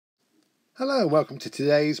Hello and welcome to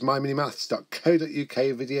today's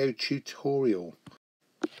myminimaths.co.uk video tutorial.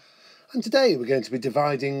 And today we're going to be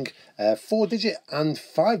dividing 4-digit and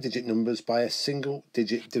 5-digit numbers by a single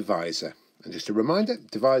digit divisor. And just a reminder,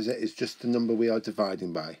 divisor is just the number we are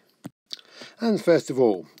dividing by. And first of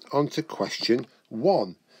all, on to question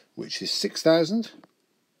 1, which is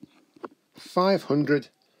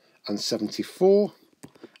 6,574,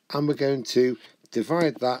 and we're going to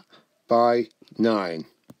divide that by 9.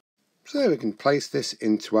 So we can place this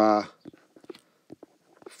into our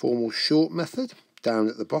formal short method down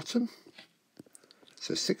at the bottom.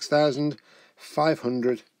 So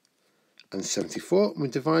 6,574, and we're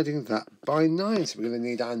dividing that by 9. So we're going to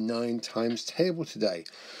need our 9 times table today.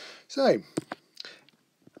 So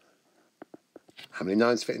how many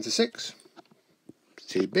 9s fit into 6? It's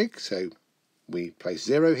too big, so we place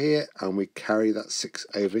 0 here and we carry that 6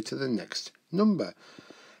 over to the next number.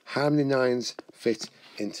 How many 9s fit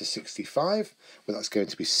into 65? Well, that's going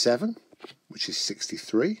to be 7, which is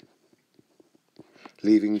 63,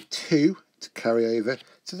 leaving 2 to carry over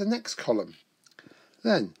to the next column.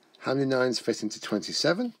 Then, how many 9s fit into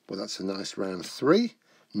 27? Well, that's a nice round 3,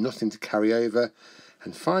 nothing to carry over.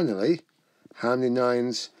 And finally, how many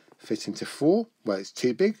 9s fit into 4? Well, it's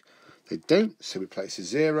too big, they don't, so we place a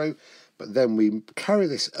 0. But then we carry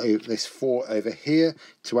this 4 over here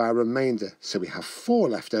to our remainder. So we have 4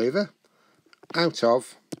 left over out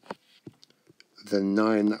of the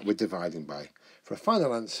 9 that we're dividing by, for a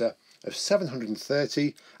final answer of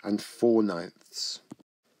 730 and 4/9.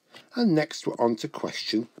 And next we're on to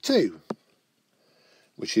question 2,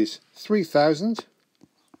 which is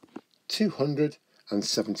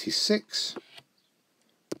 3,276,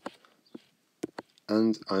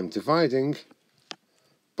 and I'm dividing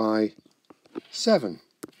by 7.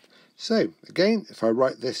 So again, if I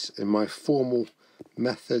write this in my formal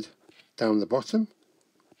method down the bottom,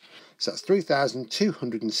 so that's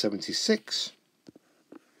 3,276,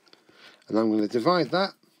 and I'm going to divide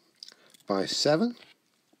that by 7.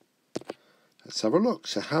 Let's have a look.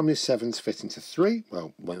 So how many 7s fit into 3?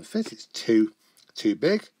 Well, it won't fit, it's too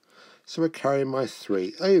big, so we're carrying my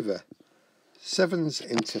 3 over. 7s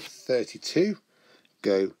into 32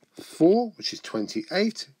 go 4, which is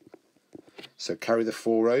 28. So carry the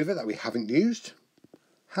 4 over that we haven't used.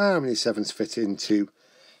 How many 7s fit into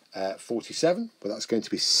 47? Well, that's going to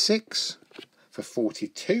be 6 for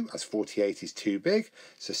 42, as 48 is too big.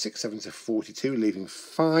 So 6 7s are 42, leaving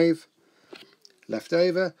 5 left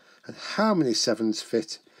over. And how many 7s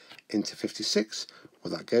fit into 56?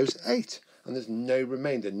 Well, that goes 8. And there's no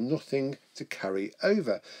remainder, nothing to carry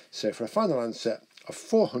over. So for a final answer of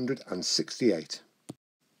 468.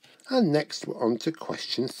 And next we're on to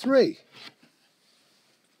question 3,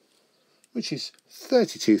 which is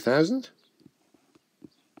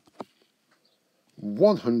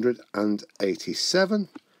 32,187,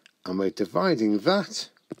 and we're dividing that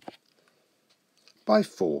by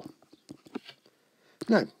 4.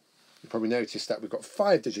 Now, you probably noticed that we've got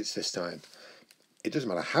 5 digits this time. It doesn't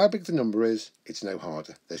matter how big the number is, it's no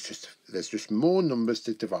harder. There's just more numbers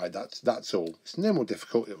to divide, that's all. It's no more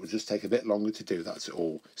difficult, it will just take a bit longer to do, that's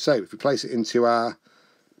all. So if we place it into our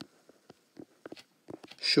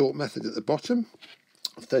short method at the bottom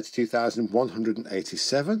of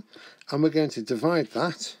 32,187, and we're going to divide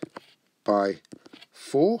that by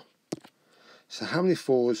 4. So how many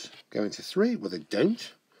 4s go into 3? Well, they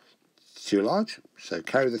don't. It's too large, so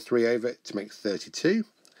carry the 3 over to make 32.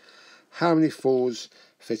 How many 4s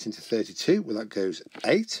fit into 32? Well, that goes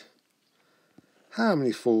 8. How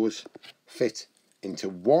many 4s fit into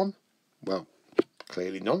 1? Well,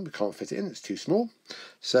 clearly none, we can't fit it in, it's too small.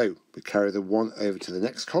 So we carry the 1 over to the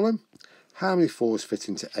next column. How many 4s fit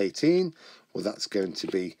into 18? Well, that's going to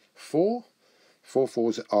be 4. 4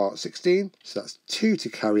 4s are 16, so that's 2 to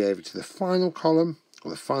carry over to the final column,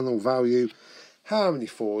 or the final value. How many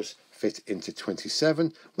 4s fit into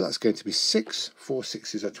 27? Well, that's going to be 6. 4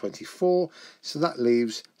 6s are 24, so that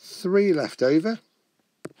leaves 3 left over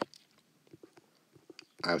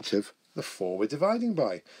out of the 4 we're dividing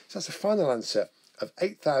by. So that's a final answer of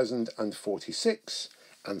 8,046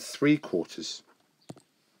 3/4.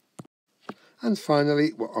 And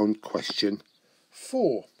finally, we're on question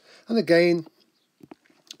 4. And again,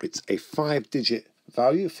 it's a 5-digit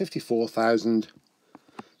value,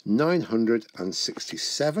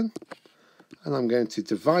 54,967. And I'm going to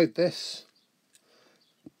divide this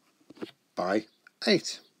by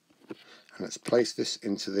 8. And let's place this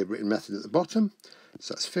into the written method at the bottom.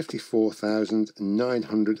 So that's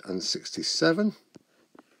 54,967.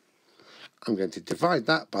 I'm going to divide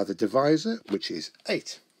that by the divisor, which is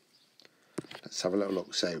 8. Let's have a little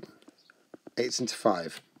look. So 8s into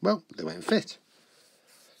 5. Well, they won't fit.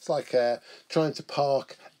 It's like trying to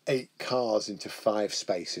park 8 cars into 5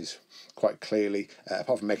 spaces. Quite clearly,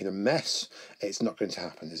 apart from making a mess, it's not going to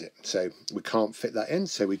happen, is it? So we can't fit that in,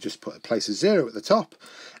 so we just put a place of 0 at the top,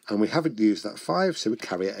 and we haven't used that 5, so we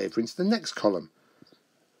carry it over into the next column.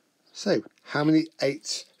 So how many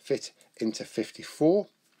 8s fit into 54?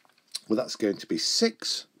 Well, that's going to be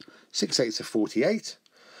 6. 6 8s are 48.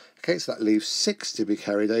 Okay, so that leaves 6 to be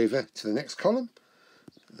carried over to the next column.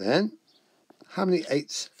 Then, how many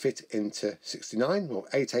 8s fit into 69? Well,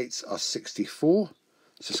 8 8s are 64.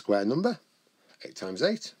 It's a square number. 8 times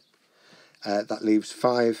 8. That leaves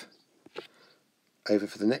 5 over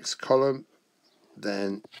for the next column.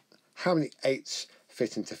 Then, how many 8s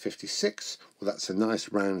fit into 56? Well, that's a nice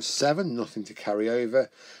round 7, nothing to carry over.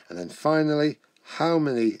 And then finally, how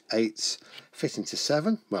many 8s fit into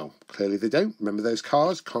 7? Well, clearly they don't. Remember those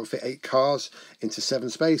cars? Can't fit 8 cars into 7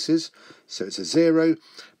 spaces. So it's a 0.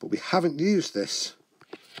 But we haven't used this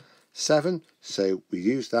 7. So we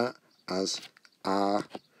use that as our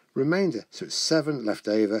remainder. So it's 7 left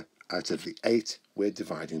over out of the 8 we're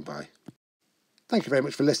dividing by. Thank you very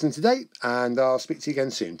much for listening today. And I'll speak to you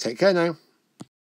again soon. Take care now.